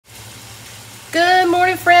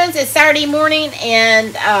friends, it's Saturday morning,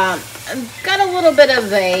 and I've got a little bit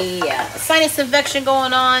of a sinus infection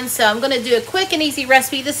going on, so I'm going to do a quick and easy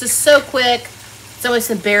recipe. This is so quick. It's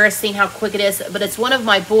almost embarrassing how quick it is, but it's one of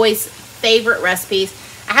my boys' favorite recipes.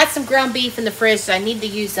 I had some ground beef in the fridge that I need to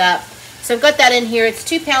use up, so I've got that in here. It's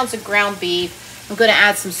 2 pounds of ground beef. I'm going to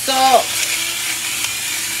add some salt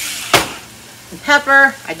and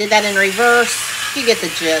pepper. I did that in reverse. You get the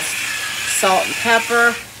gist. Salt and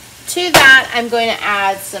pepper. To that, I'm going to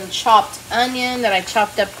add some chopped onion that I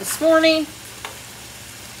chopped up this morning.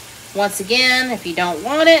 Once again, if you don't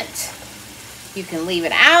want it, you can leave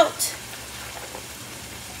it out.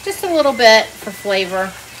 Just a little bit for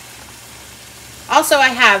flavor. Also, I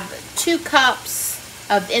have 2 cups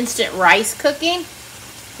of instant rice cooking.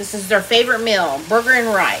 This is their favorite meal, burger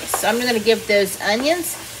and rice. So I'm going to give those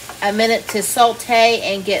onions a minute to saute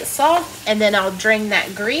and get soft, and then I'll drain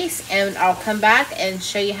that grease, and I'll come back and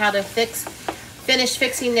show you how to finish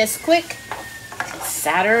fixing this quick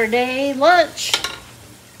Saturday lunch.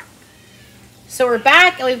 So we're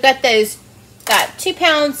back, and we've got 2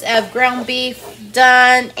 pounds of ground beef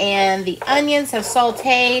done, and the onions have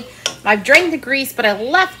sauteed. I've drained the grease, but I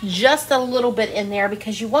left just a little bit in there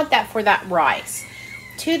because you want that for that rice.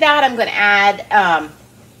 To that, I'm going to add,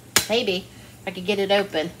 maybe if I could get it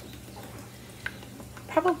open,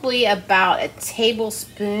 probably about a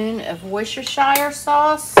tablespoon of Worcestershire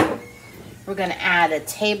sauce. We're going to add a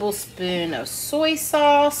tablespoon of soy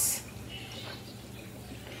sauce.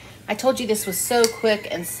 I told you this was so quick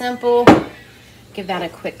and simple. Give that a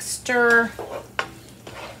quick stir.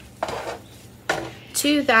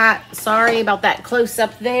 To that, sorry about that close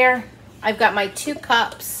up there, I've got my 2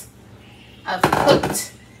 cups of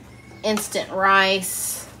cooked instant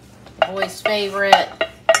rice, boy's favorite.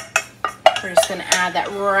 We're just going to add that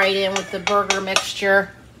right in with the burger mixture.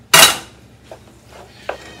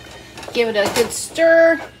 Give it a good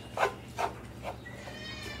stir.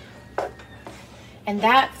 And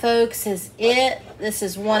that, folks, is it. This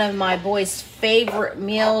is one of my boys' favorite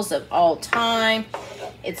meals of all time.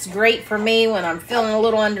 It's great for me when I'm feeling a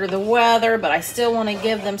little under the weather, but I still want to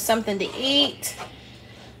give them something to eat.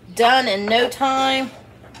 Done in no time.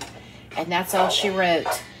 And that's all she wrote.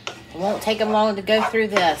 It won't take them long to go through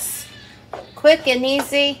this. Quick and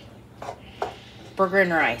easy burger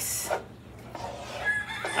and rice.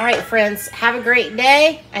 All right, friends, have a great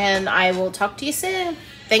day, and I will talk to you soon.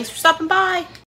 Thanks for stopping by.